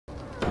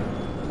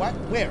What?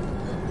 Where?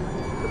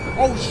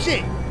 Oh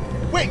shit!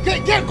 Wait,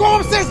 go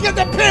upstairs, get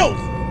the pills!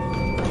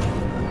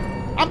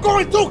 I'm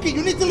going Dookie,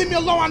 you need to leave me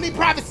alone, I need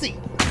privacy.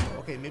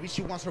 Okay, maybe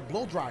she wants her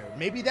blow dryer.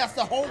 Maybe that's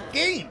the whole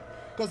game.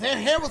 Because her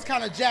hair was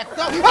kind of jacked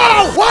up.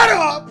 Oh, what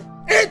up?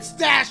 It's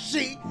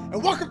Dashie,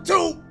 and welcome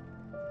to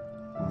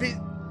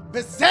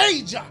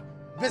Visage.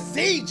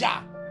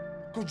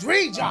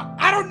 Kudrija.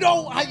 I don't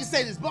know how you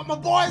say this, but my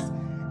boys,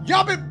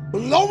 y'all been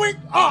blowing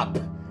up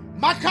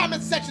my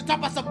comment section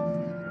talking about some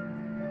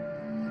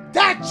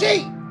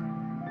Dashie.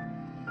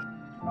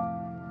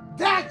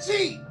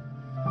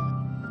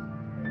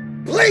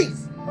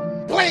 Please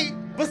play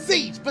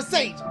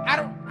Visage. I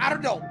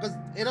don't know, because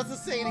it doesn't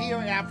say it here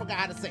and I forgot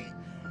how to say it.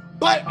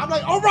 But I'm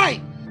like, all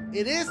right,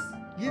 it is,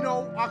 you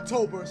know,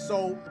 October,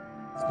 so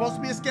it's supposed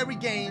to be a scary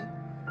game.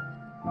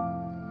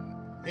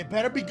 It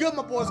better be good,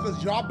 my boys,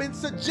 because y'all been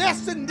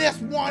suggesting this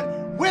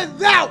one.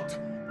 Without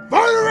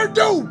further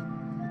ado,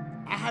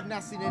 I have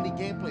not seen any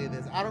gameplay of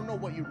this. I don't know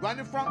what you're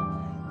running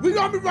from. We're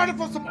going to be running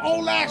from some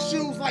old ass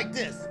shoes like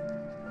this.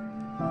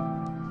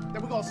 Then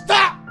we're going to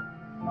stop.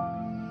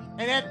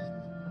 And then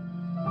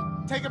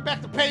take it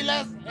back to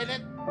Payless. And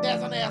then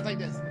dance on the ass like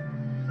this.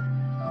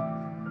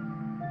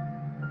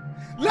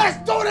 Let's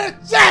do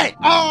this shit!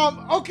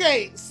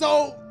 Okay,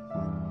 so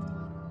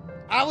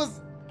I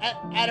was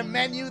at a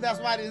menu, that's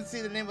why I didn't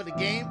see the name of the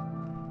game.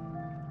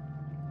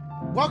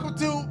 Welcome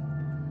to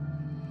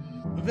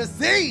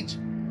Visage.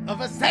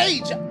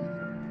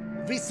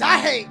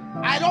 Visage.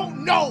 I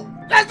don't know.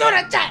 Let's do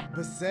that shit!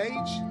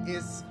 Visage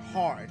is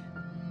hard.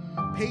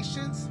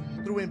 Patience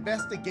through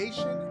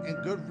investigation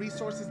and good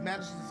resources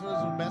managed to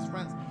serve with best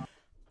friends.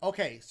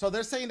 Okay, so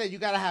they're saying that you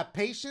gotta have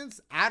patience.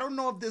 I don't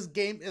know if this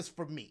game is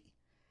for me.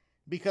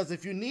 Because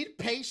if you need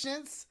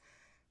patience,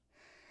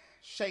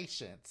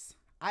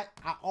 I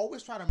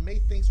always try to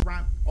make things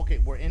rhyme. Okay,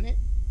 we're in it.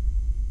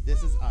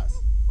 This is us.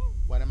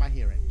 What am I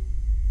hearing?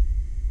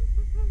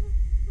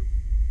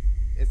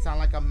 It sounds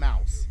like a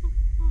mouse.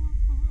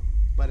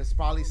 But it's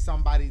probably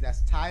somebody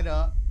that's tied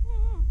up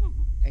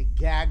and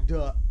gagged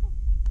up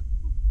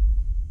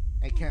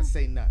and can't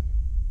say nothing.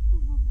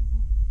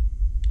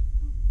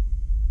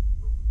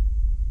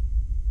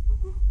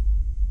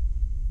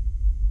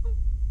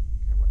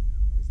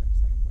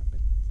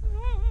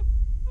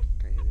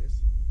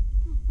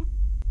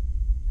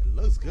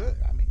 Looks good.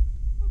 I mean,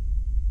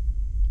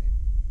 okay.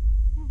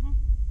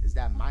 Is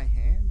that my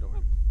hand or?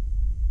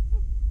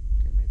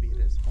 Okay, maybe it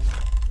is. Hold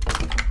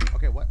on.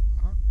 Okay, what?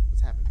 Huh?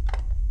 What's happening?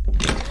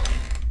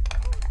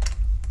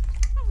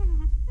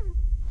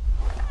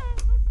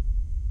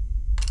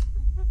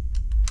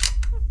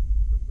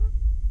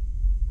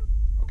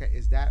 Okay,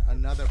 is that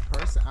another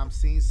person? I'm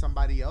seeing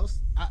somebody else.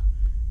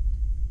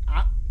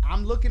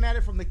 I'm looking at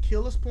it from the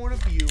killer's point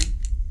of view,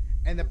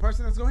 and the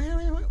person that's going,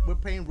 hey, we're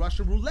playing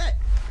Russian roulette.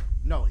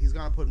 No, he's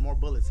gonna put more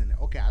bullets in there.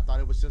 Okay, I thought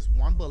it was just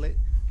one bullet,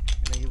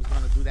 and then he was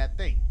gonna do that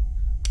thing.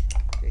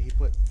 Okay, he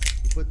put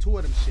two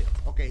of them shit.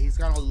 Okay, he's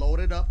gonna load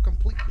it up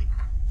completely.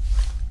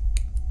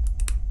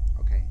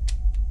 Okay.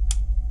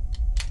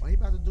 Well, he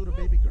about to do the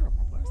baby girl,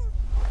 my boy.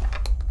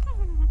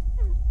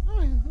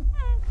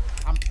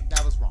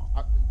 That was wrong.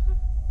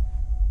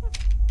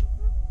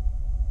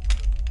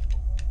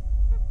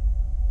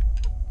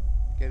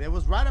 Okay, they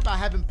was right about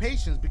having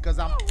patience because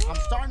I'm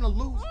starting to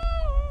lose.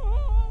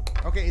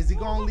 Okay, is he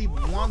gonna leave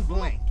one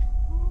blank?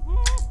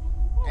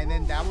 And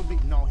then that would be,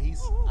 no,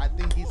 I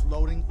think he's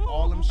loading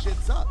all them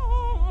shits up.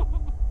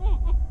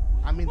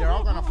 I mean, they're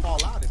all gonna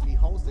fall out. If he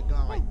holds the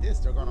gun like this,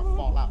 they're gonna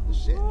fall out the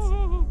shits.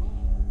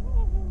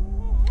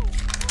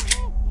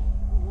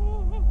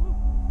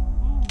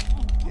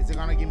 Is it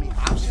gonna give me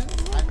options?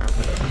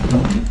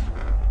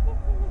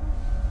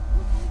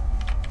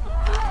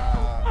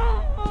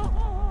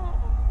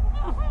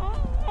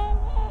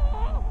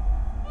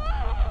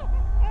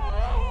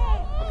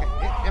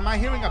 Am I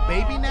hearing a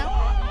baby now?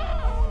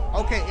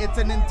 Okay, it's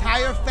an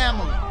entire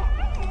family.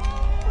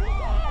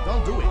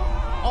 Don't do it.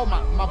 Oh,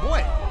 my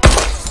boy.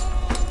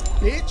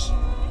 Bitch.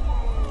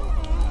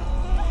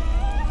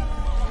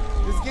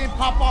 This game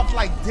pop off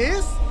like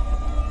this?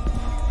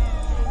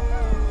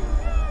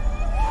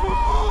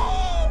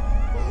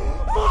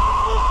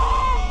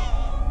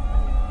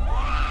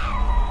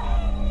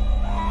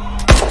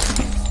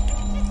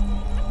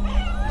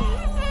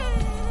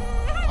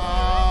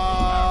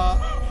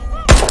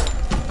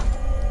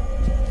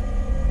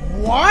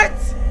 What?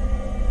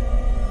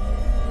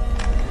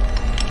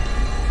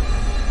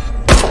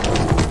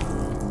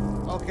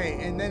 Okay,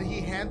 and then he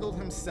handled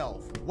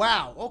himself.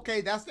 Wow.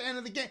 Okay, that's the end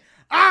of the game.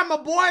 All right, my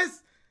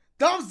boys.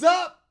 Thumbs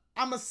up.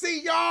 I'ma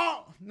see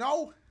y'all.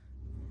 No.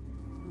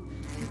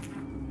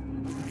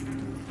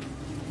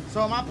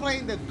 So am I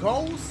playing the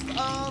ghost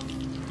of,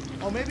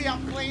 or maybe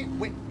I'm playing,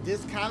 wait,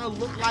 this kind of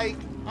look like,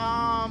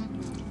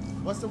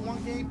 what's the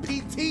one game?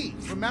 PT.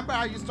 Remember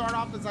how you start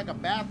off as like a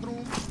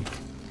bathroom?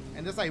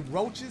 And there's like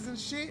roaches and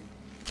shit.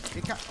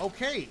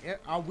 Okay,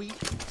 are we?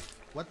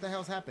 What the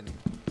hell's happening?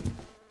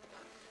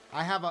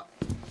 I have a.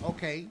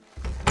 Okay.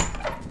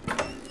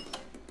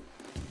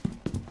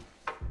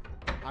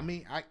 I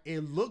mean,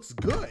 it looks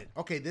good.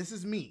 Okay, this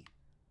is me.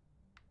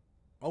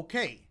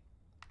 Okay.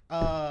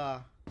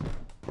 But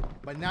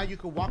now you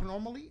can walk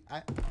normally.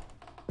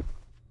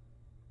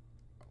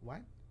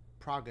 What?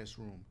 Progress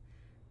room.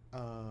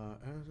 I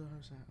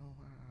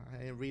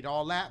didn't read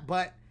all that,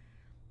 but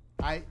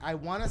I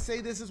want to say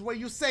this is where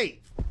you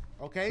save.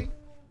 Okay.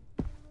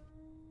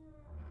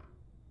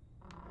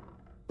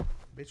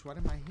 Bitch, what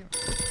am I hearing?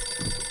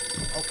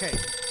 Okay.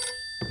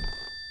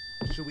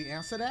 Should we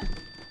answer that?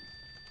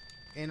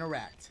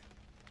 Interact.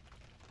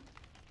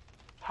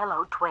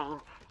 Hello, Dwayne.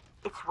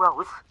 It's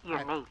Rose,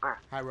 your neighbor.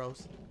 Hi,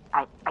 Rose.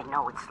 I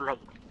know it's late.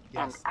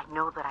 Yes. And I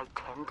know that I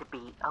tend to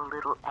be a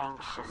little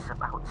anxious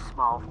about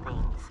small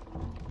things.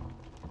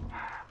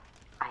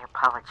 I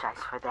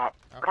apologize for that,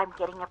 but I'm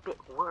getting a bit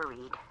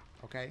worried.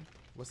 Okay.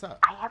 What's up?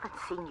 I haven't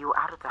seen you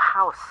out of the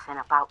house in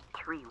about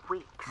 3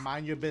 weeks.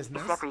 Mind your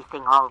business. Is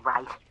everything all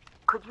right?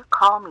 Could you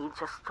call me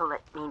just to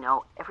let me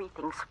know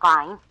everything's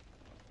fine?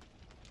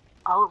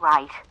 All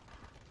right.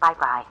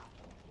 Bye-bye.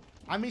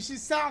 I mean, she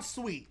sounds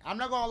sweet. I'm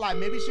not gonna lie.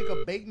 Maybe she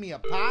could bake me a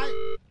pie.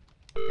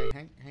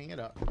 Okay, hang it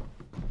up.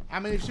 I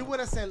mean, if she would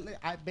have said,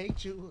 I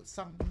baked you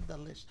something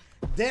delicious,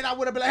 then I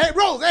would have been like, hey,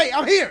 Rose, hey,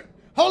 I'm here.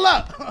 Hold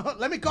up.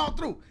 Let me call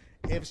through.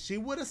 If she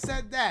would have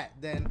said that,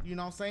 then, you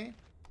know what I'm saying?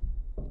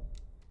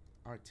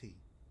 RT.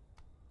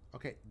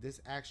 Okay, this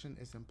action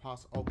is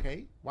impossible.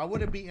 Okay. Why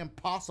would it be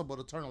impossible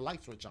to turn a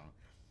light switch on?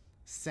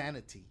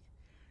 Sanity.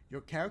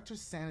 Your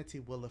character's sanity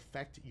will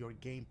affect your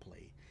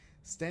gameplay.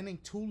 Standing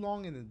too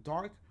long in the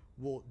dark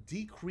will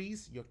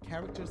decrease your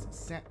character's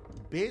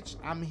Bitch,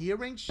 I'm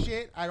hearing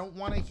shit I don't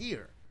want to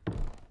hear.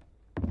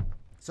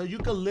 So you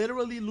could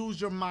literally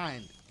lose your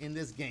mind in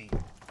this game.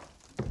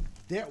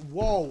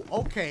 Whoa,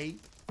 okay.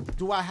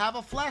 Do I have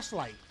a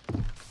flashlight?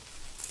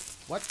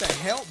 What the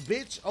hell,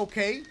 bitch?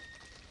 Okay.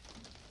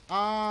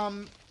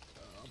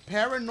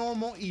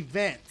 Paranormal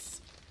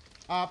events.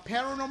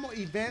 Paranormal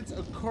events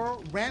occur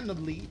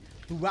randomly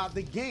throughout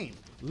the game.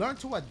 Learn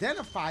to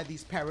identify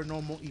these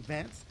paranormal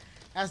events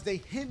as they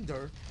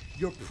hinder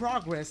your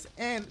progress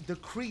and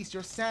decrease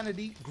your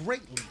sanity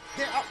greatly.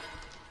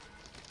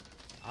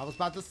 I was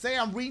about to say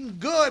I'm reading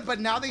good, but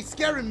now they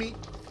scaring me.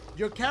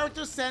 Your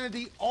character's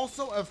sanity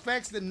also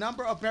affects the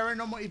number of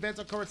paranormal events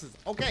occurrences.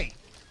 Okay.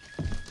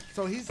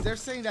 So they're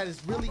saying that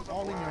it's really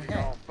all in your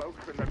head.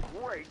 Folks in the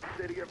great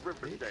city of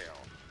Riverdale.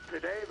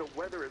 Today the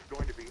weather is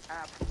going to be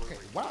absolutely.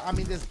 Okay, wow, I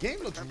mean this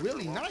game looks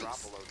really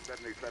nice.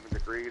 77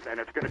 degrees, and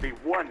it's going to be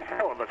one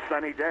hell of a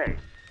sunny day.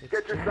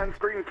 Get your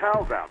sunscreen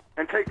towels out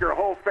and take your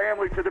whole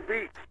family to the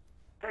beach.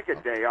 Take a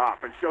day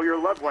off and show your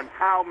loved ones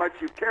how much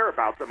you care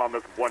about them on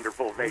this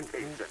wonderful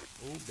vacation.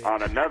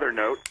 On another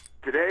note,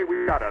 today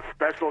we got a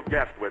special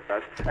guest with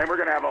us, and we're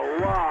going to have a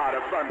lot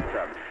of fun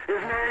stuff.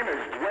 His name is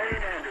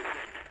Dwayne Anderson.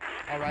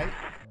 All right,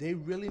 they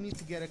really need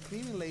to get a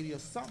cleaning lady or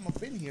something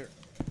up in here.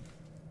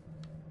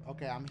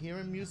 Okay, I'm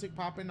hearing music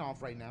popping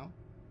off right now.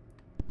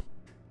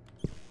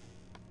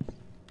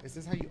 Is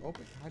this how you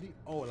open? How do you?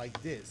 Oh, like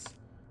this.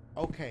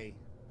 Okay.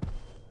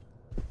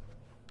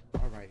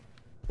 All right.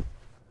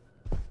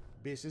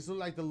 Bitch, this looks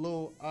like the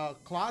little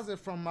closet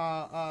from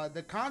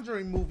the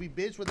Conjuring movie,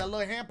 bitch, with that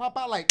little hand pop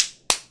out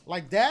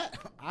like that.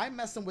 I'm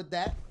messing with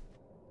that.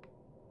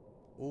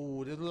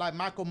 Ooh, this is like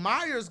Michael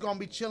Myers gonna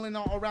be chilling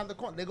all around the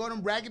corner. They got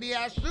them raggedy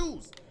ass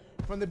shoes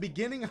from the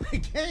beginning of the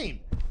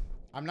game.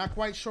 I'm not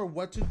quite sure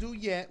what to do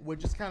yet. We're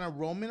just kind of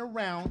roaming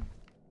around.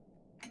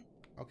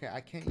 Okay, I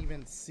can't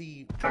even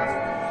see.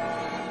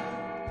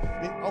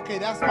 Okay,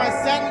 that's my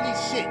sanity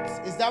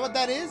shits. Is that what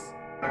that is?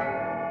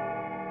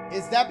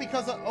 Is that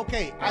because of,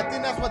 okay, I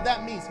think that's what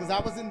that means, because I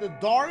was in the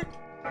dark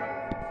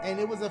and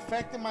it was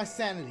affecting my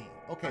sanity.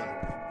 Okay,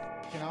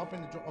 can I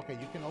open the drawer? Okay,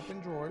 you can open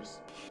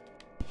drawers.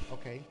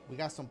 Okay, we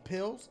got some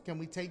pills. Can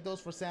we take those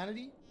for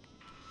sanity?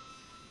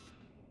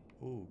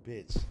 Ooh,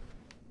 bitch.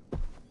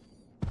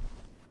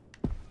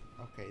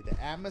 Okay, the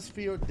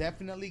atmosphere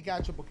definitely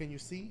got you, but can you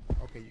see?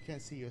 Okay, you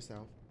can't see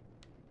yourself.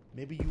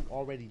 Maybe you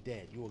already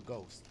dead. You a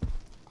ghost.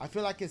 I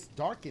feel like it's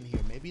dark in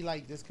here. Maybe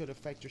like this could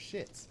affect your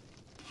shits.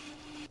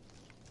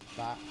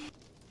 Bye.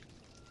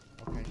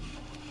 Okay,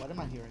 what am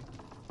I hearing?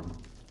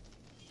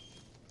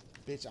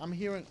 Bitch, I'm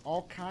hearing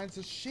all kinds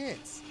of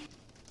shits.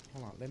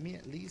 Hold on, let me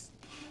at least...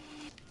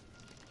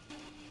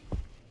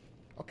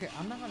 Okay,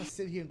 I'm not gonna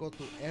sit here and go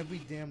through every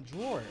damn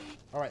drawer.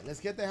 Alright, let's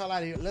get the hell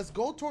out of here. Let's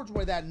go towards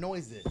where that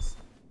noise is.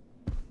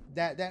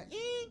 That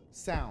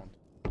sound.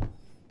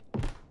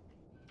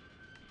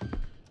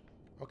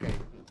 Okay.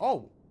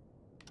 Oh!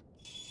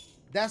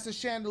 That's the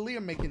chandelier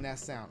making that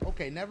sound.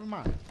 Okay, never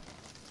mind.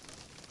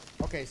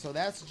 Okay, so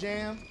that's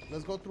jammed.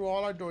 Let's go through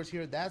all our doors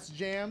here. That's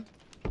jammed.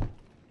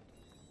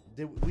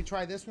 Did we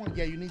try this one?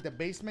 Yeah, you need the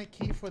basement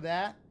key for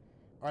that.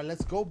 Alright,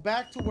 let's go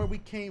back to where we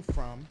came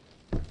from.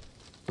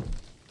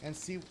 And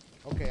see.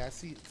 Okay, I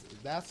see.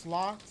 That's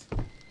locked.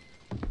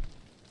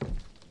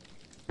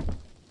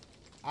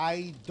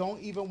 I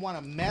don't even want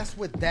to mess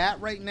with that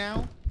right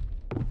now.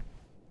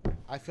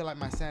 I feel like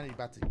my sanity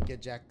about to get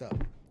jacked up.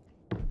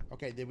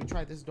 Okay, did we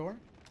try this door?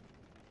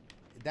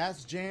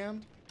 That's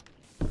jammed.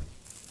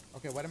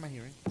 Okay, what am I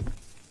hearing?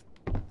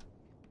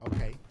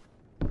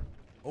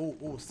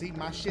 Oh, see,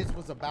 my shit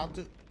was about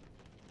to...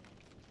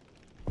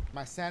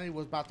 My sanity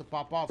was about to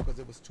pop off because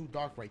it was too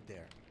dark right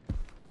there.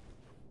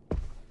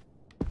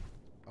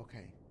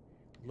 Okay.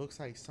 Looks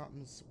like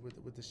something's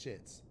with the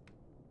shits.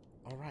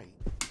 Alright.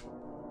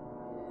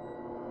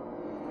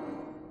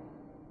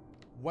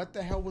 What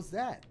the hell was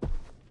that?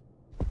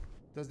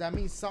 Does that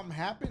mean something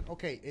happened?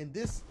 Okay, in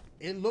this...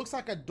 It looks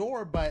like a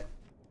door, but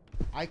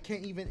I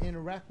can't even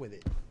interact with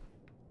it.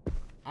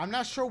 I'm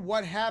not sure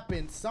what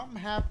happened. Something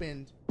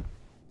happened.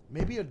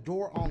 Maybe a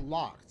door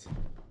unlocked.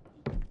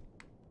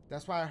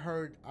 That's why I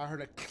heard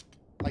a click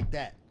like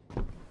that.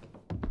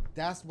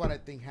 That's what I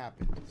think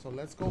happened. So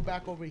let's go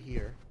back over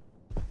here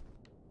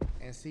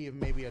and see if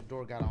maybe a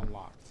door got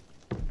unlocked.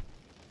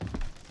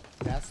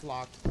 That's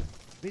locked.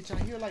 Bitch,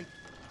 I hear like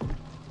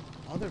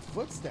other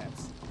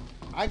footsteps.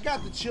 I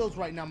got the chills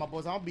right now, my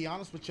boys. I'll be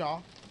honest with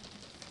y'all.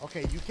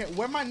 Okay, you can't.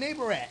 Where my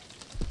neighbor at?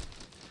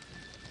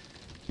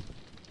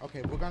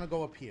 Okay, we're gonna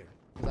go up here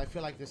because I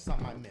feel like there's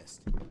something I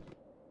missed.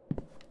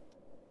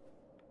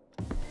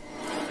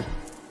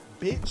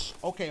 Bitch.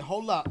 Okay,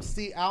 hold up.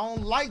 See, I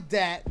don't like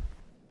that.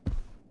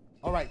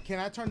 All right, can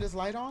I turn this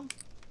light on?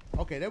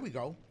 Okay, there we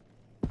go.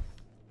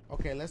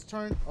 Okay, let's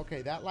turn.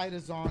 Okay, that light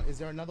is on. Is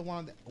there another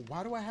one?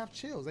 Why do I have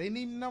chills? Ain't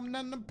even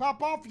nothing to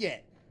pop off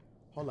yet.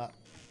 Hold up.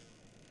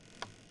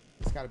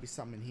 There's got to be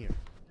something in here.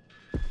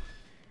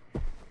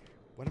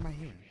 What am I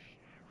hearing?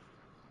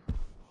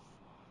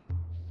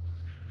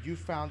 You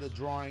found a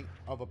drawing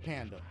of a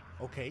panda.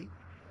 Okay.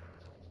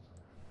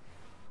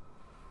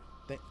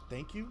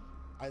 Thank you.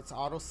 It's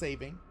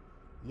auto-saving.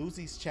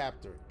 Lucy's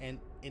chapter. An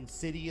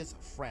insidious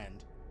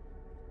friend.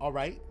 All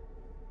right.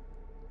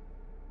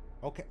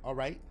 Okay, all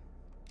right.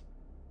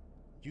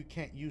 You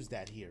can't use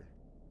that here.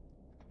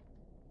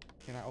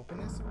 Can I open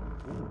this?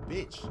 Ooh,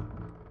 bitch.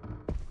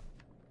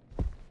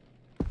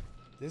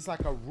 This is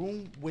like a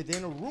room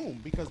within a room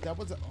because that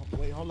was a... Oh,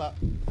 wait, hold up.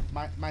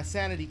 My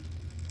sanity.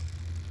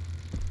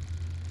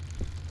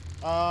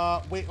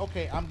 Wait,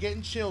 okay. I'm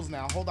getting chills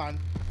now. Hold on.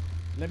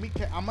 Let me...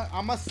 I'm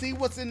gonna see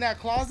what's in that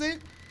closet.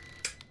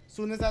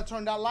 Soon as I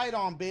turn that light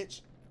on,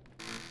 bitch.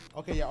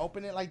 Okay, yeah,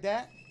 open it like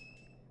that.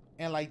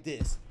 And like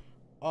this.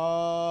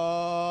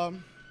 All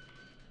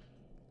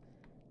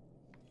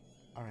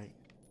right.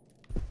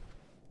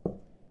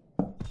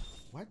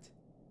 What?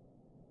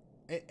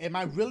 Am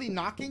I really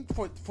knocking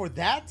for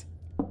that?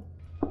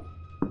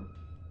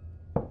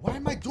 Why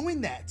am I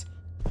doing that?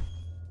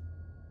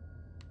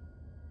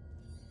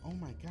 Oh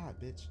my god,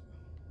 bitch.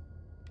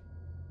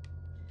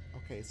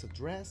 Okay, it's a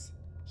dress.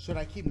 Should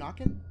I keep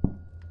knocking?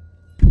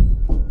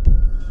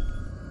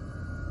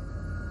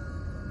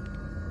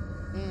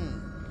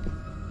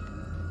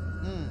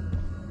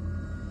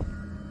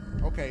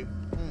 Okay.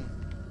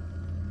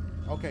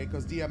 Okay,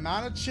 because the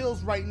amount of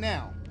chills right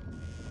now.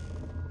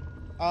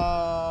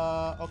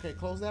 Okay,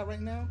 close that right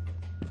now.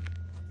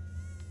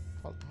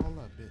 Hold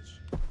up, bitch.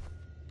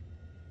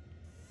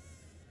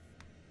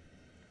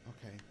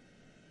 Okay.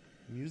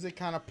 Music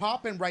kind of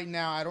popping right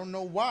now. I don't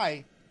know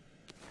why.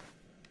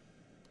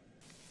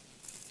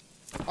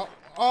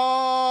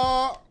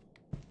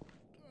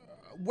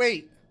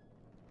 Wait.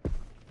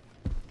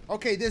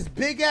 Okay, this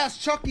big ass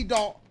Chucky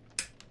doll.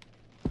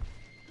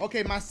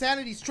 Okay, my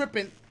sanity's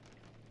tripping.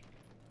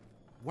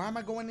 Why am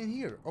I going in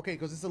here? Okay,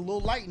 because it's a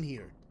little light in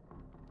here.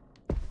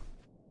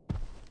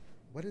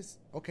 What is...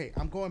 Okay,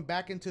 I'm going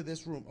back into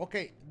this room.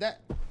 Okay,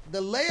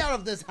 the layout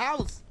of this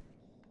house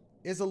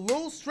is a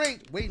little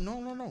strange. Wait, no.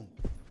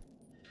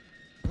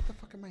 What the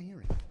fuck am I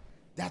hearing?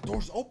 That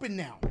door's open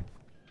now.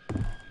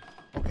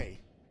 Okay.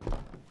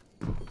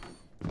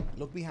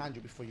 Look behind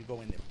you before you go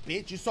in there.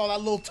 Bitch, you saw that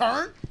little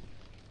turn?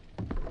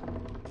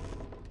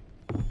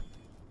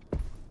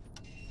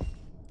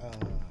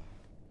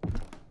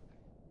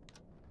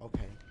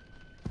 Okay.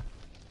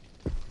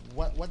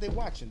 What they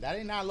watching? That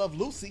ain't I Love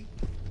Lucy.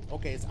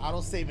 Okay, it's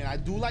auto-saving. I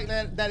do like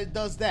that it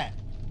does that.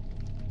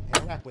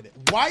 Interact with it.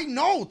 Why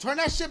no? Turn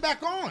that shit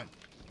back on.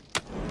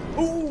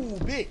 Ooh,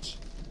 bitch.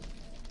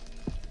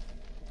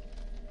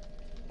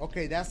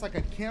 Okay, that's like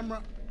a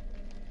camera.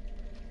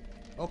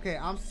 Okay,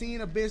 I'm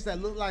seeing a bitch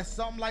that look like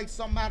something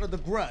out of The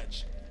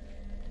Grudge.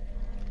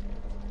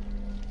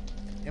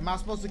 Am I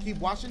supposed to keep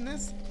watching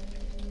this?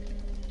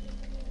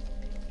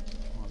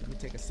 Oh, let me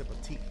take a sip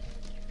of tea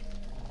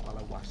while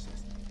I watch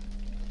this.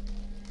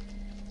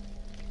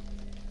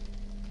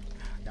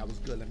 That was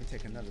good. Let me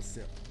take another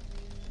sip.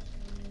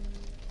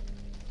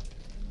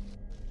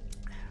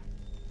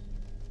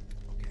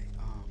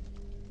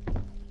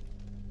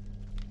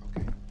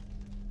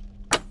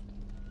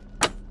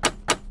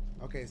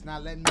 Okay, it's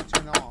not letting me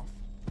turn off.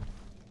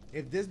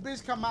 If this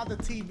bitch come out the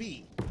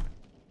TV,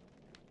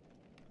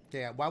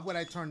 yeah, why would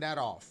I turn that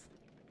off?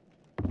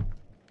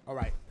 All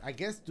right, I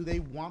guess, do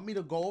they want me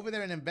to go over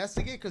there and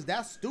investigate? Because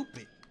that's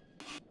stupid.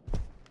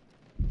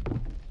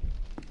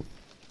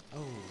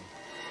 Oh.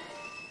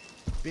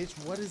 Bitch,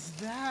 what is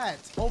that?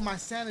 Oh, my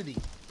sanity.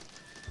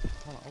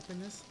 Hold on, open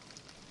this.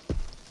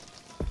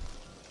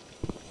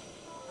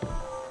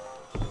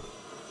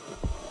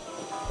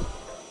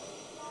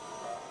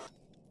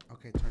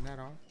 Okay, turn that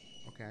off.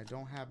 Okay, I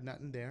don't have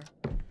nothing there.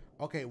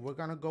 Okay, we're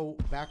gonna go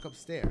back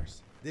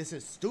upstairs. This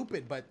is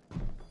stupid, but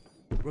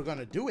we're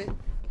gonna do it.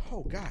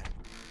 Oh, God.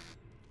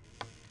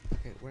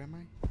 Okay, where am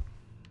I?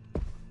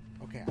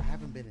 Okay, I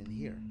haven't been in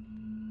here.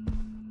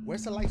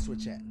 Where's the light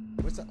switch at?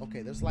 Where's the...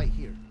 Okay, there's light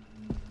here.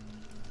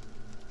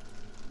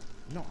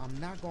 No, I'm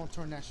not gonna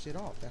turn that shit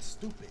off. That's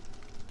stupid.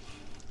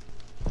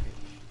 Okay.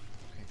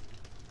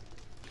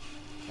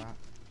 Stop.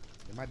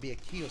 There might be a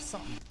key or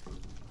something.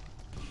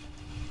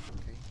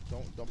 Okay,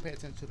 don't pay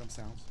attention to them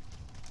sounds.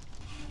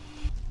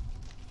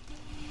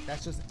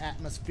 That's just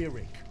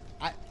atmospheric.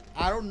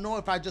 I don't know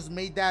if I just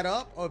made that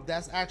up or if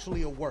that's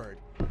actually a word.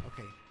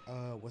 Okay,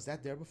 was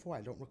that there before?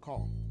 I don't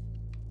recall.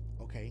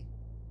 Okay.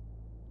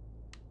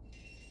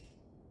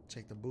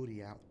 Check the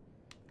booty out.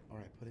 All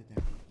right, put it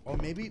down. Or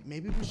maybe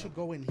we should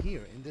go in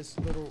here, in this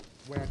little,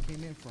 where I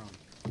came in from.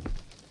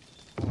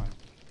 Hold on.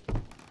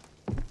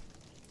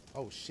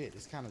 Oh shit,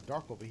 it's kind of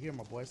dark over here,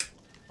 my boys.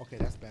 Okay,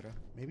 that's better.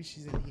 Maybe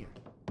she's in here.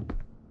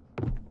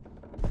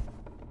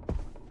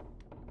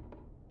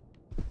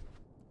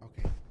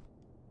 Okay.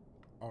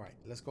 All right,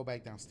 let's go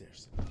back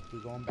downstairs. We're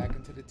going back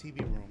into the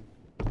TV room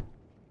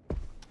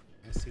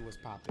and see what's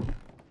popping.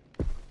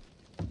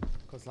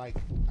 Cause like,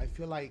 I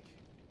feel like,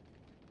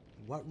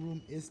 what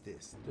room is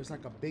this? There's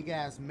like a big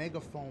ass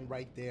megaphone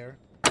right there.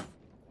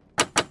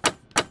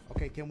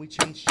 Okay, can we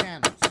change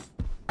channels?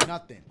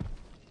 Nothing.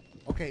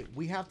 Okay,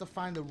 we have to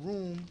find a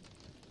room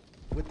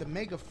with the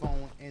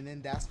megaphone, and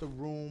then that's the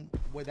room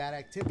where that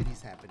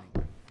activity's happening.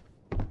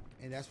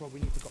 And that's where we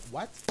need to go.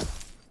 What?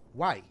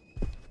 Why?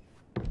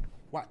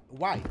 What?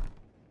 Why?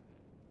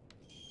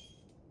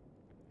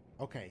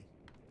 Okay.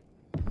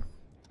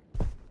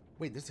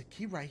 Wait, there's a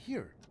key right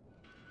here.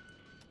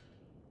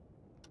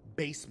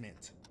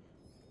 Basement.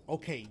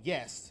 Okay,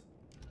 yes.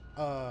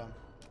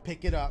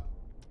 Pick it up.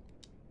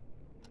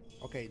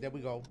 Okay, there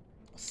we go.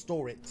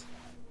 Store it.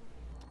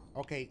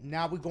 Okay,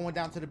 now we're going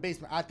down to the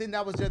basement. I think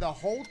that was there the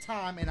whole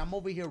time, and I'm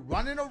over here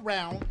running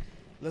around.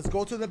 Let's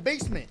go to the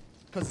basement,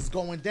 because it's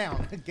going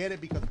down. Get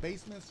it? Because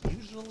basements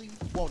usually,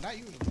 well, not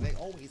usually, they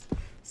always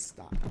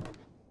stop.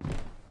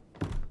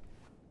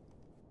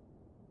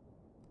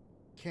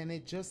 Can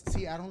it just,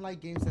 see, I don't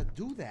like games that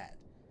do that.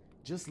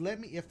 Just let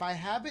me, if I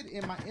have it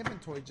in my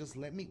inventory, just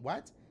let me,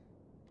 what?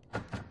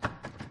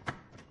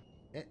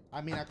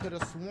 I mean, I could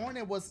have sworn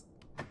it was,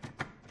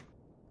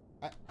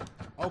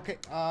 okay,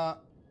 oh,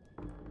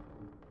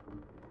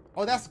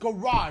 that's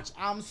garage.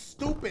 I'm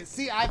stupid.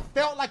 See, I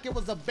felt like it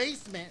was a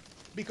basement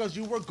because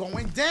you were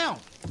going down.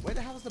 Where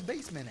the hell is the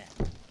basement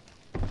at?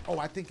 Oh,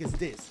 I think it's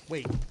this.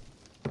 Wait.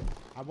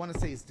 I want to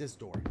say it's this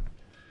door.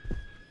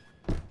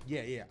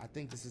 Yeah, I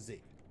think this is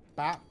it.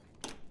 Bop.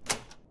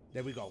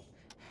 There we go.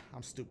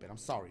 I'm stupid. I'm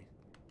sorry.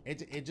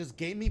 It just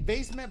gave me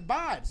basement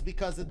vibes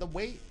because of the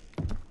way.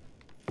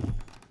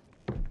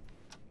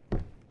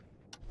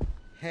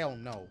 Hell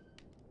no.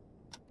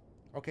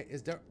 Okay,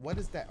 is there, what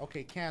is that?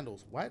 Okay,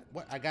 candles. What?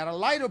 I got a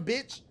lighter,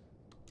 bitch.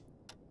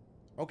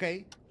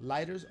 Okay,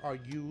 lighters are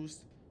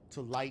used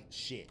to light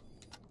shit.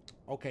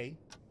 Okay.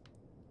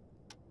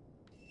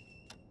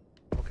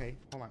 Okay,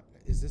 hold on.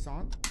 Is this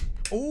on?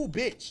 Oh,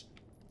 bitch.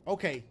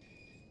 Okay.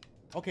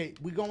 Okay,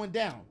 we going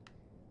down.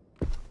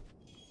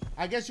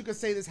 I guess you could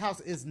say this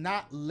house is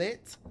not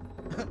lit.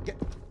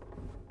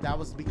 That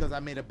was because I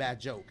made a bad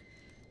joke.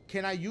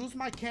 Can I use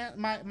my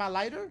my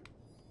lighter?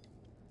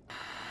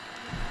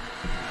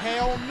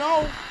 Hell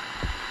no.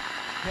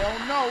 Hell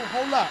no.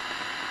 Hold up.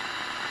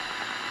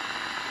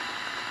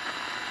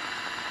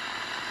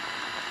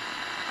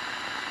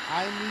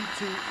 I need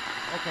to,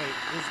 okay,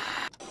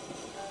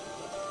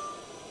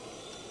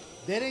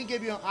 they didn't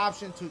give you an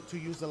option to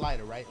use the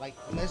lighter, right? Like,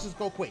 let's just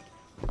go quick.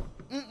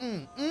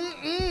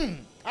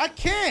 I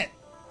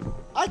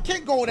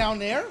can't go down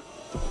there.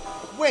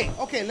 Wait,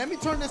 okay, let me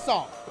turn this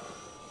off.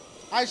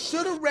 I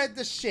should have read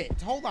the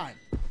shit. Hold on.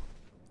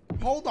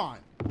 Hold on.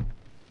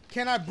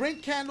 Can I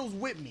bring candles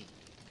with me?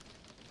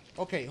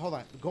 Okay, hold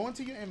on. Go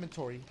into your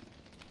inventory.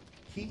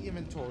 Key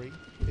inventory.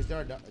 Is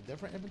there a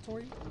different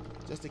inventory?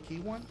 Just a key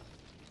one?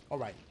 All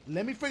right,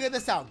 let me figure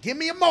this out. Give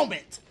me a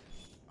moment.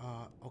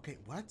 Okay,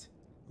 what?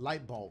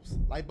 Light bulbs.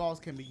 Light bulbs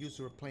can be used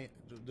to replace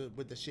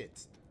with the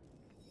shits.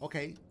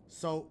 Okay,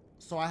 so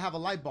I have a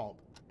light bulb.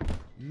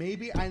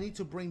 Maybe I need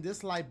to bring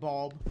this light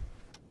bulb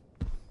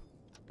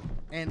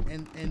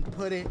and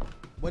put it.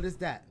 What is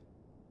that?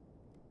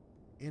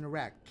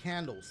 Interact.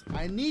 Candles.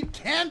 I need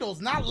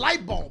candles, not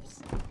light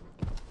bulbs.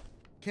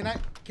 Can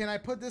I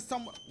put this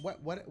somewhere?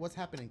 What's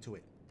happening to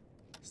it?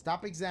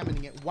 Stop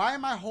examining it. Why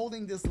am I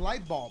holding this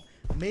light bulb?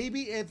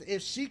 Maybe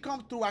if she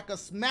comes through, I could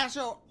smash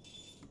her.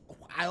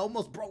 I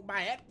almost broke my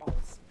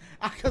headphones.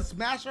 I could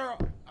smash her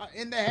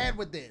in the head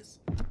with this.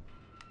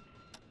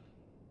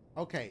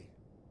 Okay.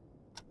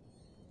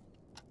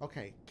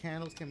 Okay,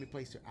 candles can be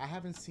placed here. I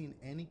haven't seen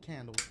any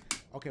candles.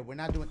 Okay, we're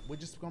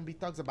just gonna be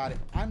thugs about it.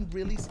 I'm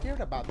really scared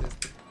about this.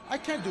 I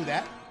can't do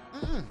that.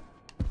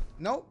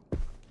 Nope.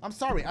 I'm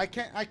sorry, I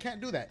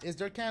can't do that. Is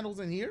there candles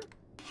in here?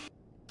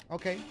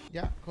 Okay,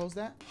 yeah, close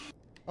that.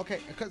 Okay,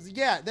 because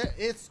yeah,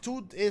 it's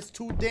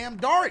too damn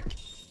dark.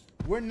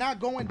 We're not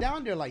going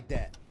down there like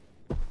that.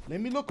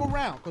 Let me look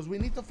around, because we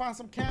need to find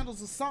some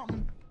candles or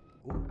something.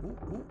 Ooh, ooh,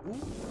 ooh, ooh.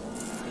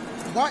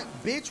 What,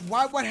 bitch?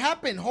 Why? What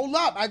happened? Hold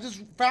up. I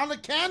just found a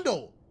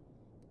candle.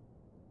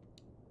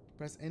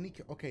 Press any...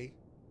 Okay.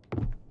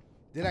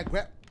 Did I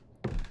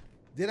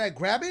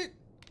grab it?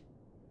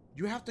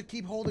 You have to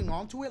keep holding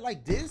on to it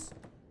like this?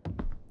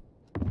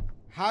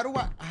 How do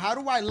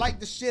I light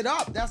the shit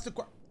up? That's the...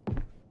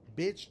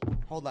 Bitch,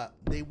 hold up.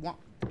 They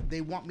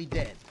want me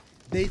dead.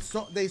 They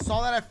saw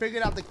that I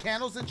figured out the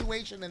candle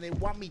situation and they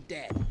want me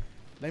dead.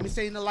 Let me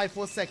stay in the light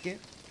for a second.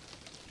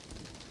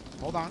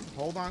 Hold on.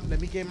 Let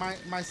me get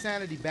my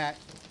sanity back.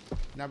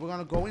 Now we're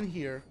gonna go in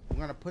here. We're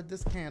gonna put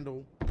this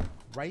candle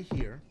right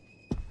here.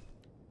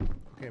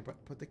 Okay,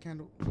 put the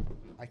candle.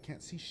 I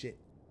can't see shit.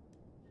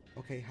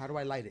 Okay, how do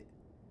I light it?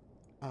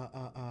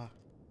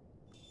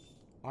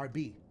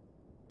 RB.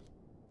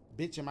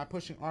 Bitch, am I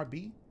pushing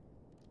RB?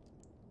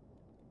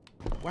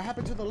 What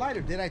happened to the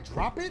lighter? Did I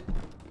drop it?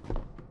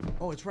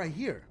 Oh, it's right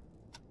here.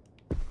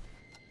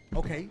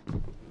 Okay.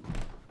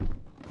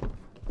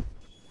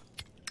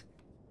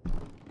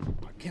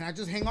 Can I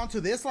just hang on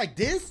to this like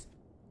this?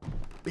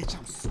 Bitch,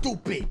 I'm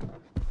stupid.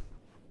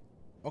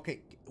 Okay,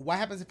 what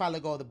happens if I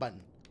let go of the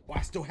button? Oh,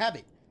 I still have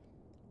it.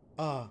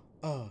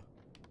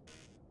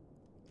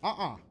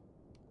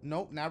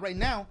 Nope, not right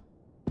now.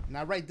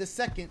 Not right this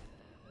second.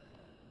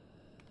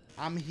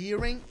 I'm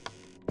hearing.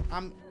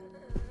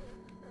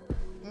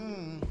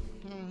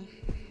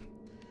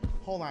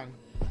 Hold on.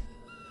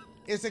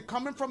 Is it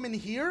coming from in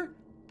here?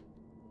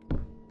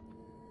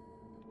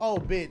 Oh,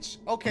 bitch.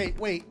 Okay,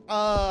 wait.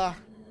 I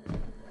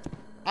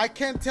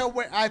can't tell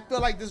where. I feel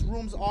like this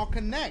room's all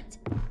connect.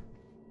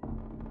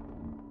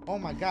 Oh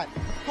my god.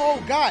 Oh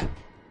god.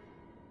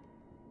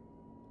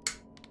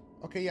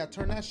 Okay, yeah,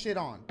 turn that shit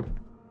on.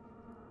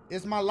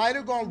 Is my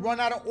lighter gonna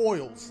run out of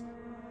oils?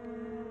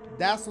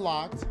 That's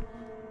locked.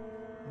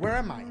 Where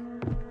am I?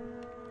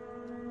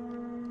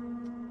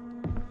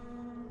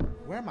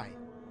 Where am I?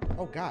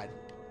 Oh god.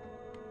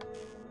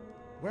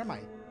 Where am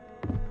I?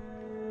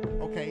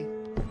 Okay.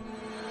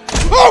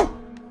 Oh!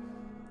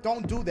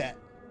 Don't do that.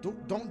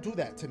 Don't do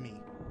that to me.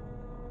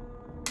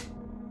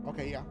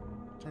 Okay, yeah.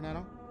 Turn that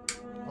on.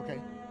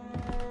 Okay.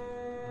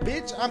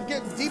 Bitch, I'm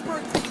getting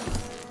deeper.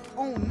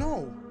 Oh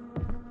no.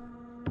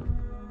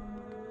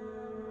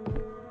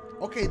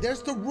 Okay,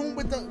 there's the room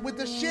with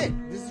the shit.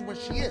 This is where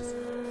she is.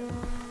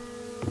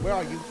 Where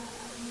are you?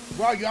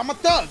 Where are you? I'm a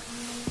thug.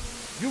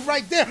 You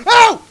right there.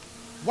 Oh!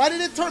 Why did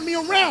it turn me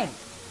around?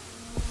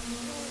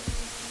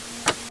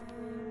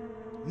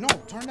 No,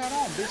 turn that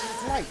on, bitch.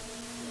 It's light.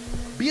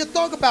 Be a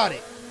thug about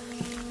it.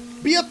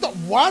 Be a thug.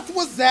 What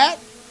was that?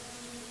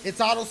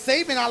 It's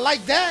auto-saving. I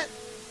like that.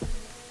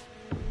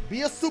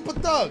 Be a super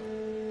thug.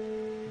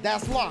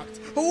 That's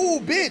locked.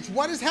 Oh, bitch.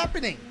 What is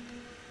happening?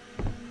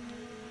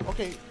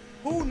 Okay.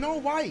 Oh, no,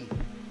 why?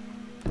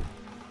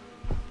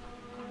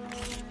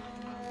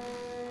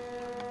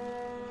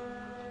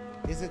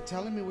 Is it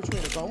telling me which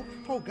way to go?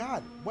 Oh,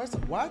 God. Where's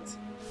what?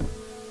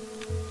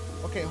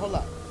 Okay, hold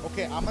up.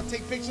 Okay, I'm gonna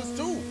take pictures,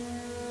 too.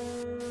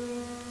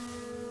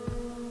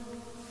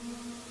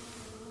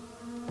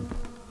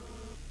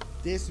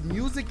 This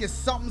music is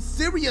something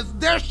serious.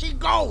 There she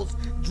goes.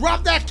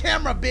 Drop that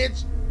camera,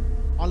 bitch.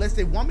 Unless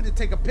they want me to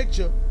take a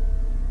picture.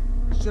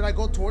 Should I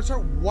go towards her?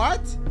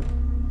 What?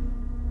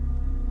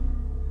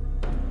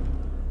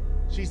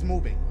 She's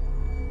moving.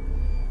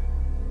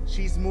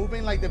 She's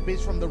moving like the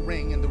bitch from The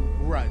Ring and The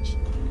Grudge.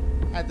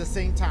 At the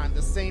same time,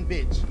 the same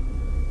bitch.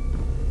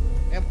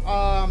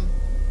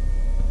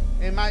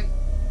 And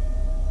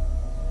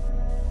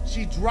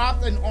she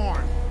dropped an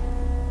arm.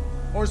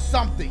 Or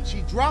something.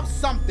 She dropped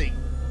something.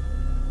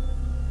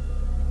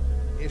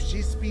 If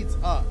she speeds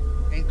up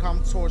and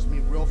comes towards me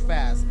real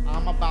fast,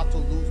 I'm about to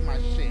lose my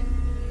shit.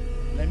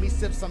 Let me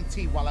sip some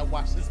tea while I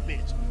watch this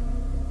bitch.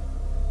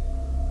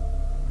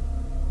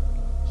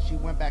 She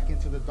went back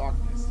into the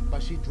darkness,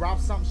 but she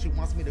dropped something she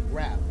wants me to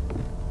grab.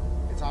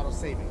 It's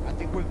auto-saving. I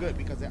think we're good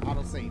because it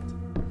auto-saved.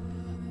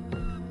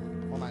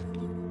 Hold on.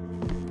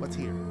 What's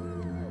here?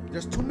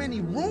 There's too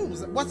many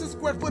rooms. What's the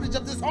square footage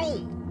of this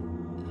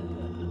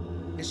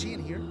home? Is she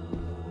in here?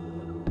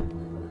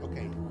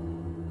 Okay.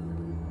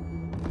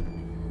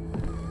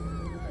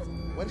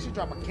 What did she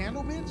drop? A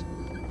candle, bitch?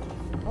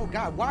 Oh,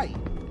 God, why?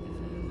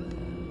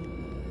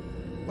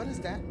 What is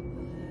that?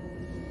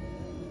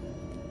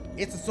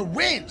 It's a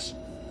syringe!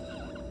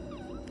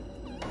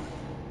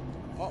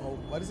 Uh-oh,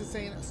 what is it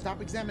saying?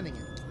 Stop examining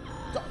it.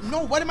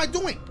 No, what am I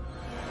doing?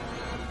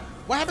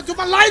 What happened to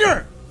my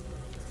lighter?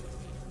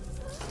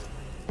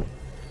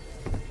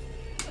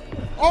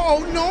 Uh-oh,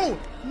 no!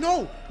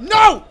 No!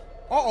 No!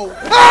 Uh-oh.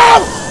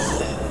 Oh!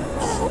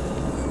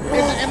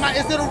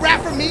 Is it a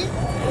wrap for me?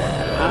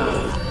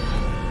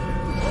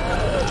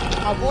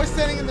 Avoid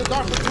standing in the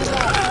dark for too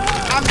long.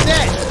 I'm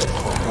dead.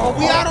 Oh,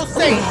 we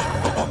auto-save.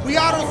 We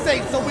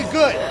auto-save, so we're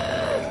good.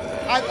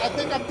 I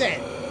think I'm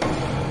dead.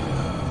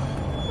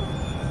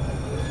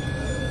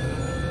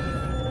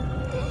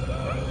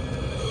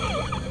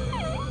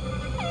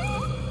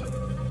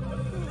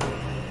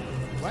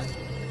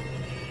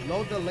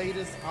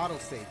 this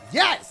autosave.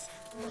 Yes!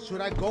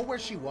 Should I go where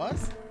she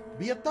was?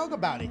 Be a thug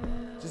about it.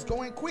 Just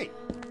go in quick.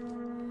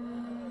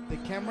 The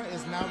camera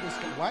is now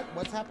what?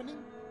 What's happening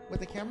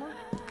with the camera?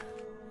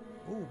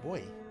 Oh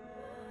boy.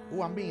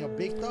 Oh, I'm being a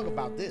big thug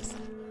about this.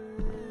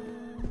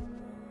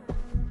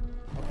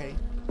 Okay.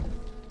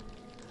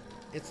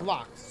 It's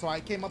locked, so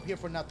I came up here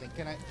for nothing.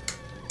 Can I?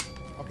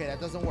 Okay, that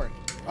doesn't work.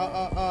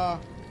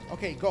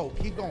 Okay, go.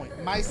 Keep going.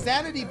 My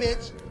sanity,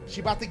 bitch. She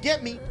about to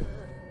get me.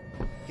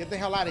 Get the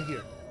hell out of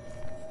here.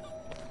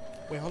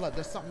 Wait, hold up.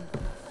 There's something.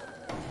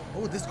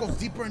 Oh, this goes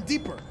deeper and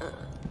deeper.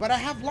 But I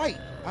have light.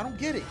 I don't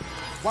get it.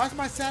 Why is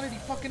my sanity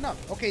fucking up?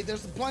 Okay,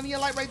 there's plenty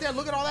of light right there.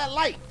 Look at all that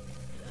light.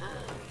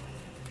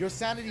 Your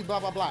sanity, blah,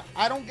 blah, blah.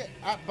 I don't get...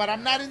 but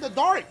I'm not in the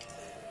dark.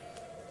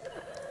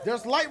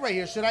 There's light right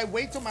here. Should I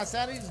wait till my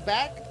sanity's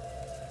back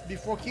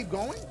before keep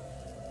going?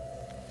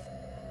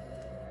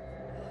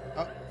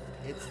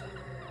 It's...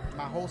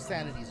 my whole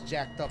sanity's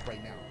jacked up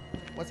right now.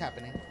 What's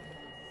happening?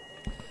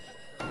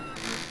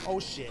 Oh,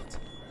 shit.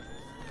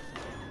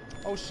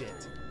 Oh,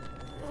 shit.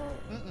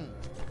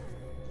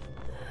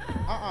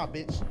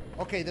 Bitch.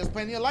 Okay, there's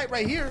plenty of light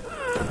right here.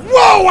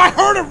 Whoa, I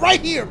heard it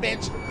right here,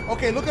 bitch.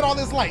 Okay, look at all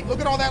this light. Look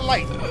at all that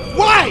light.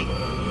 Why?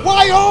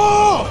 Why?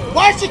 Oh,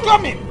 why is she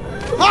coming?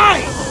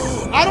 Hi.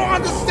 I don't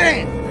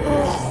understand.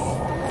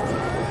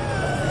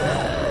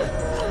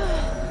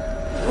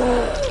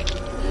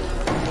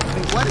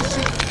 Wait, what is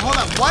she? Hold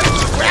on. What is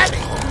she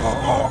grabbing?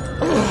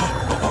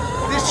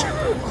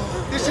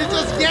 Did she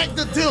just yank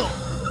the deal?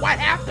 What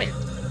happened?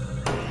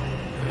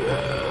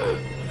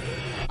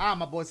 Ah,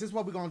 my boys, this is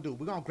what we're gonna do.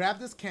 We're gonna grab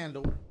this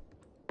candle,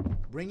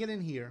 bring it in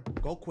here,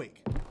 go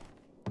quick.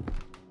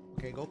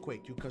 Okay, go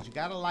quick. Because you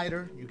got a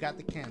lighter, you got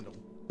the candle.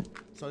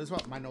 So this is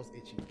what my nose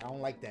itchy. I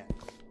don't like that.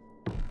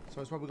 So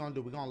that's what we're gonna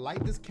do. We're gonna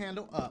light this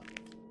candle up.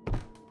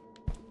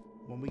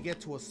 When we get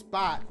to a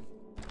spot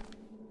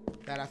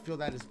that I feel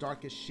that is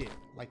dark as shit,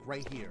 like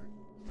right here.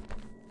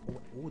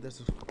 Oh,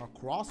 there's a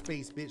crawl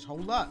space, bitch.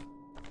 Hold up.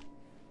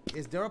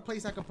 Is there a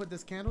place I can put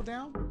this candle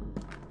down?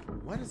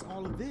 What is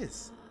all of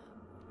this?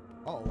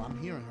 Uh oh, I'm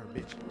hearing her,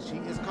 bitch. She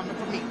is coming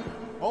for me.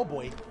 Oh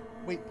boy.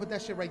 Wait, put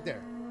that shit right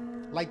there.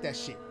 Like that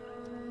shit.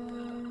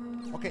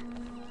 Okay.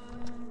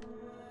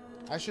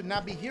 I should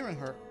not be hearing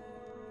her.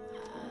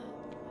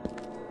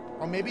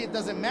 Or maybe it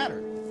doesn't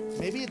matter.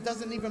 Maybe it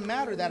doesn't even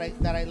matter that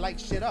I light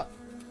shit up.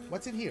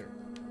 What's in here?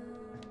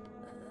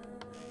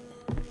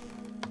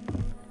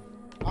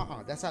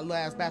 That's that little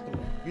ass bathroom.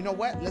 You know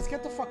what? Let's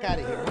get the fuck out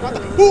of here.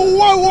 Whoa,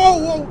 whoa, whoa,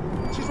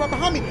 whoa! She's right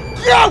behind me.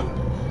 Go!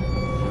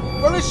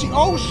 Where is she?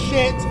 Oh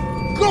shit!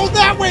 Go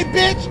that way,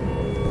 bitch!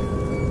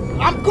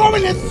 I'm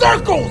going in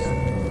circles!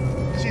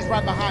 She's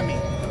right behind me.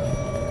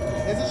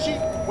 Isn't she?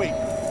 Wait.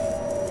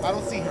 I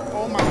don't see her.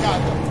 Oh my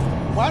god.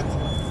 What?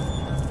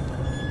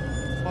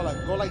 Hold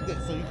on. Go like this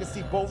so you can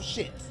see both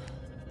shits.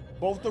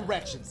 Both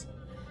directions.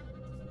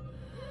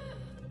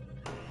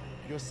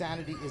 Your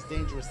sanity is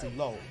dangerously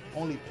low.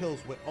 Only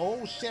pills with...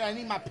 Oh shit, I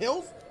need my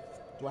pills?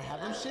 Do I have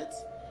them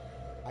shits?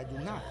 I do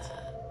not.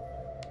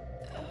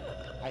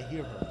 I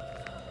hear her.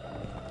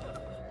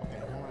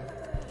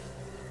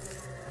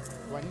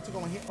 Do I need to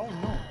go in here? Oh,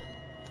 no.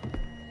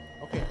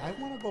 Okay, I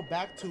want to go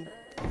back to...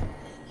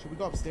 Should we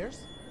go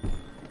upstairs?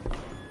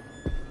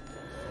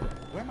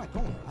 Where am I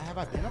going? Have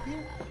I been up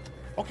here?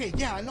 Okay,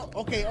 yeah, I know.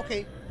 Okay,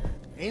 okay.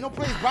 Ain't no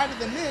place brighter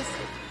than this.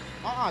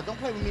 Don't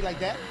play with me like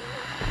that.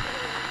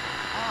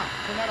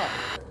 Turn that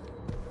off.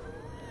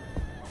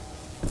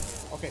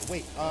 Okay,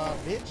 wait.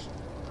 Bitch.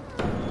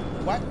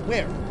 What?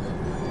 Where?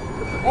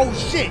 Oh,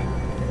 shit.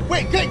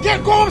 Wait,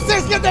 go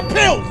upstairs, get the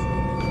pills.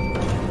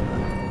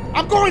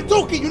 I'm going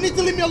dookie. You need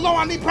to leave me alone.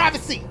 I need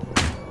privacy.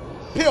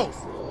 Pills.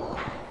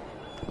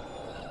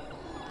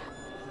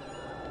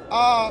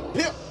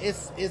 Pill.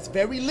 It's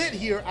very lit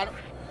here.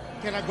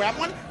 Can I grab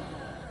one?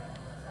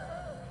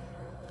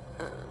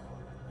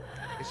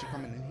 Is she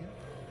coming in here?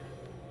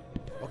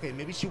 Okay,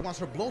 maybe she wants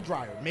her blow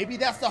dryer. Maybe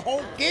that's the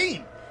whole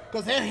game.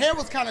 Because her hair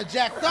was kind of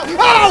jacked up.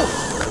 Oh!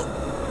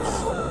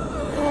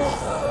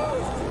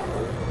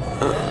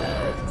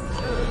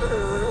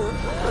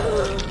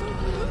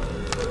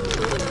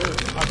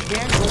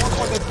 Again, going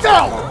for the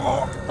dough!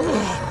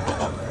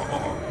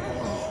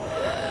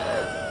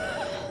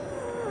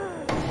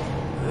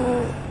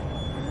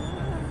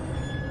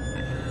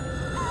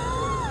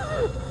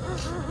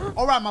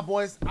 All right, my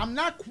boys. I'm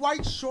not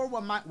quite sure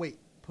what my... Wait.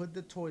 Put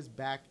the toys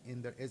back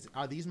in there.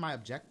 Are these my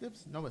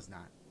objectives? No, it's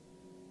not.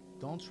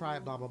 Don't try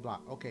blah, blah, blah.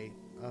 Okay.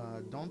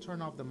 Don't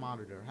turn off the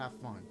monitor. Have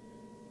fun.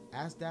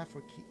 Ask Dad for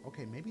key.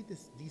 Okay, maybe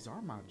these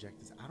are my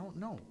objectives. I don't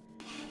know.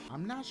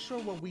 I'm not sure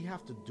what we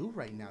have to do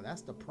right now.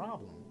 That's the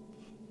problem.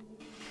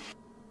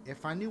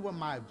 If I knew what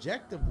my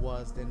objective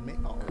was, then maybe...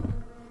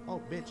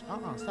 Oh, bitch.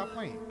 Stop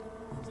playing.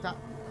 Stop.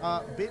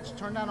 Bitch,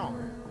 turn that on.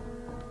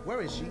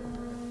 Where is she?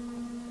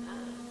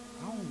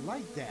 I don't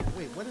like that.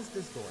 Wait, what is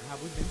this door?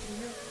 Have we been through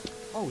here?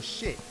 Oh,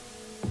 shit.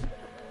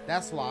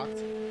 That's locked.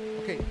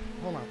 Okay,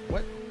 hold on.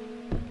 What?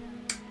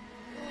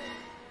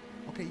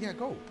 Okay, yeah,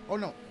 go. Oh,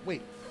 no.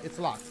 Wait. It's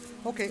locked.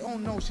 Okay, oh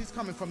no, she's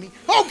coming for me.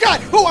 Oh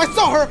God, oh, I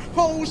saw her.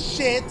 Oh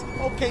shit.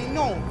 Okay,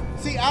 no.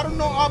 See, I don't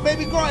know,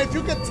 baby girl, if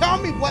you could tell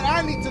me what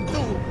I need to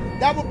do,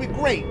 that would be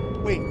great.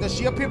 Wait, does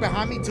she appear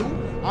behind me too?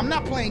 I'm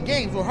not playing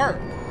games with her.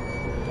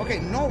 Okay,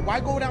 no, why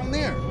go down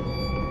there?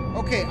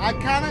 Okay, I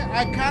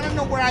kinda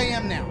know where I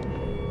am now.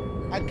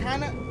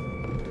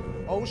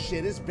 Oh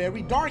shit, it's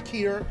very dark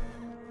here.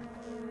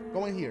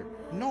 Go in here.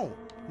 No,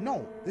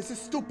 no, this is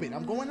stupid.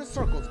 I'm going in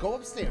circles. Go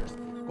upstairs.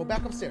 Go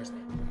back upstairs.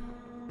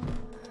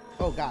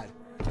 Oh God.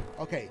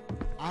 Okay.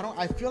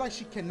 I feel like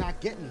she cannot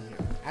get me here.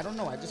 I don't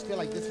know. I just feel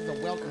like this is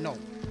a no.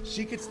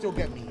 She could still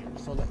get me here.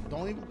 So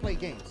don't even play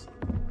games.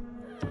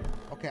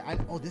 Okay,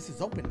 oh, this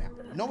is open now.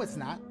 No, it's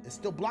not. It's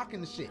still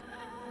blocking the shit.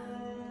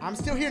 I'm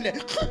still hearing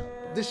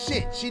the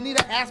shit. She need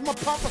an asthma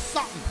pump or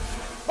something.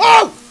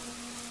 Oh!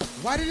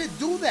 Why did it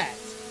do that?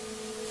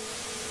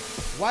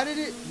 Why did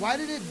it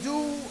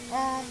do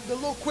the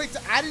little quick?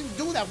 I didn't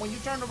do that when you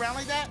turned around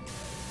like that.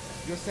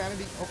 Your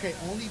sanity. Okay,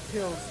 only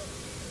pills.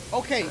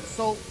 Okay,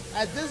 so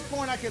at this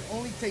point I can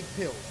only take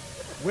pills.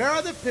 Where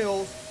are the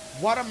pills?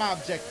 What are my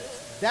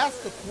objectives? That's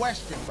the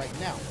question right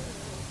now.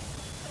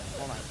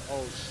 Hold on.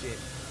 Oh shit.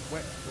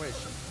 Where is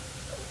she?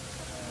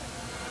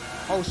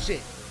 Oh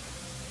shit.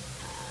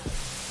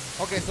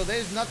 Okay, so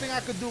there's nothing I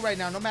could do right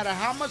now. No matter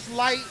how much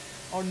light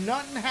or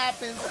nothing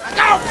happens.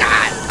 Oh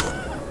God!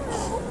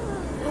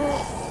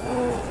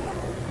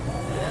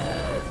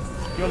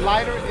 Your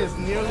lighter is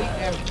nearly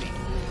empty.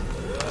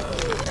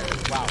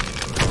 Wow.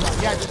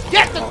 Yeah, just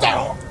get the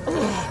door!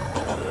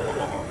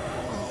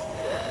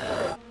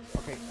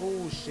 Okay,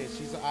 oh shit,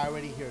 I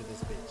already hear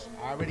this bitch.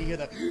 I already hear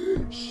the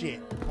shit.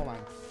 Hold on.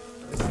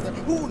 This is the,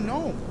 oh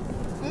no.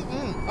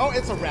 Oh,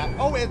 it's a wrap.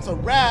 Oh, it's a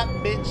wrap,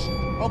 bitch.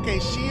 Okay,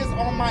 she is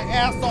on my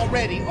ass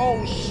already.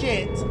 Oh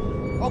shit.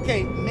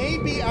 Okay,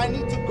 maybe I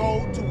need to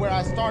go to where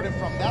I started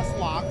from. That's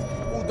locked.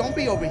 Oh, don't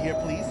be over here,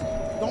 please.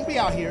 Don't be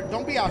out here.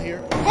 Don't be out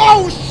here.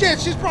 Oh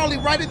shit, she's probably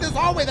right in this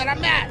hallway that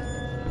I'm at.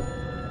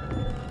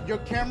 Your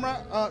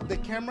camera, the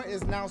camera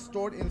is now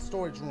stored in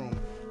storage room.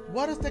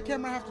 What does the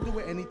camera have to do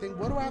with anything?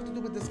 What do I have to do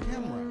with this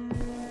camera?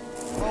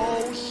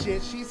 Oh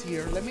shit, she's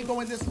here. Let me go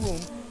in this room.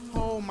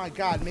 Oh my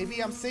God,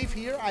 maybe I'm safe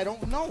here? I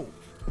don't know.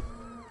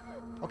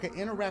 Okay,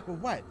 interact with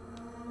what?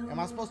 Am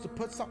I supposed to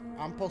put some?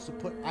 I'm supposed to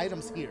put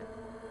items here.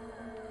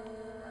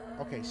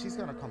 Okay, she's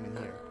gonna come in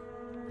here.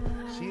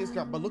 She is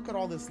gonna, but look at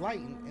all this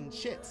light and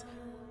shit.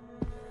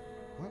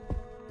 What?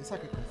 It's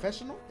like a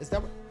confessional? Is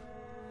that what?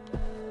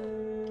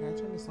 Can I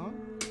turn this on?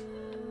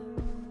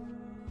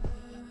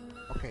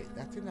 Okay,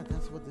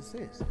 that's what this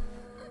is.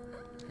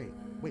 Okay,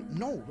 wait,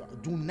 no,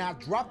 do not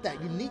drop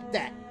that. You need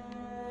that.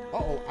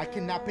 Uh-oh, I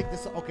cannot pick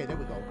this up. Okay, there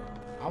we go.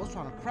 I was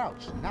trying to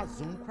crouch, not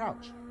zoom,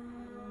 crouch.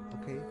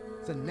 Okay,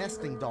 it's a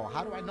nesting doll.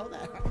 How do I know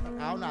that?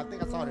 I don't know, I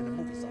think I saw it in the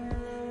movie somewhere.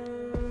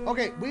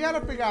 Okay, we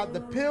gotta figure out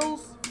the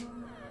pills.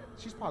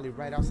 She's probably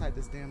right outside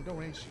this damn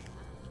door, ain't she?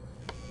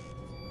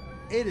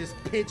 It is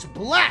pitch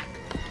black.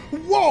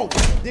 Whoa,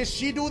 did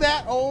she do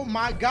that? Oh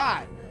my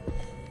God.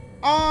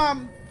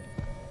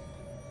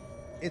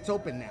 It's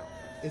open now.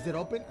 Is it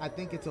open? I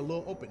think it's a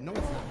little open. No,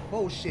 it's not.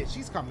 Oh shit,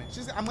 she's coming.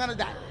 I'm gonna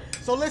die.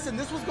 So listen,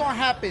 this was gonna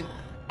happen.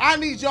 I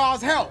need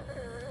y'all's help.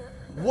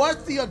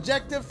 What's the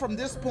objective from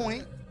this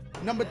point?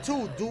 Number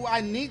 2, do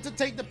I need to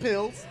take the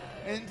pills?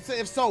 And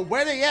if so,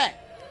 where they at?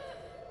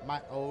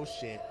 Oh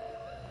shit.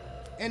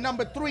 And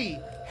number 3,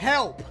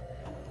 help.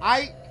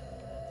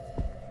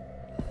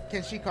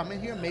 Can she come in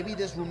here? Maybe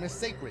this room is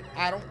sacred.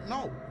 I don't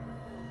know.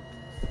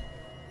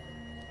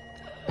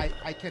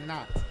 I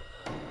cannot.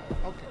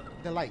 Okay,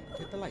 the light.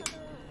 Hit the light.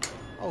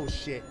 Oh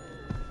shit.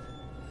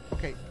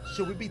 Okay,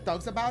 should we be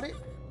thugs about it?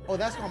 Oh,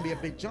 that's gonna be a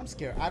big jump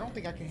scare. I don't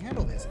think I can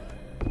handle this.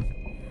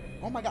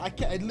 Oh my God,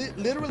 I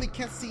literally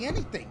can't see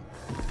anything.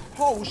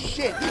 Oh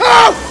shit.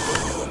 Oh!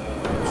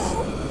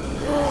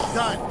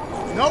 Done.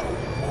 Nope.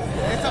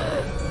 It's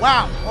a,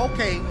 wow,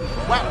 okay.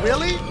 Wow,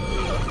 really?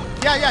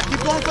 Yeah, keep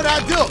going for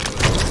that deal.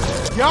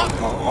 Yup.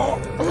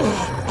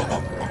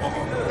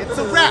 It's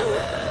a wrap.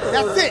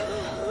 That's it.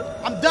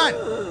 I'm done.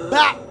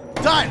 Bop.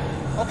 Done.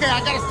 Okay, I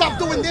gotta stop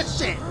doing this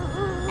shit.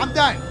 I'm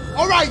done.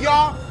 All right,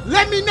 y'all.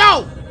 Let me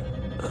know.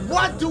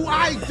 What do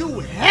I do?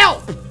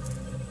 Help.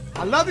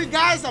 I love you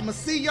guys. I'm gonna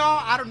see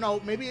y'all. I don't know.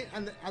 Maybe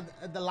on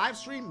the live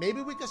stream.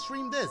 Maybe we can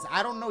stream this.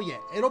 I don't know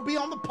yet. It'll be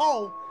on the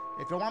poll.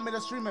 If you want me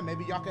to stream it,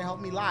 maybe y'all can help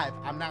me live.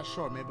 I'm not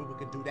sure. Maybe we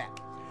can do that.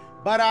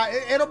 But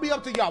it'll be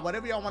up to y'all.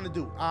 Whatever y'all want to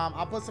do.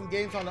 I'll put some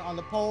games on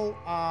the poll,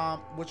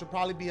 which will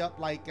probably be up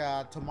like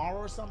tomorrow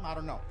or something. I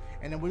don't know.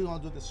 And then we're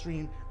gonna do the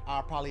stream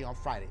probably on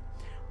Friday.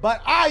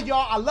 But all right,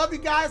 y'all. I love you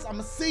guys. I'm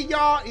gonna see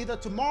y'all either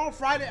tomorrow,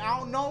 Friday. I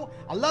don't know.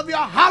 I love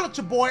y'all. Holla at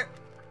your boy.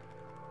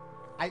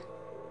 I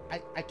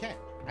can't.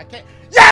 Yeah!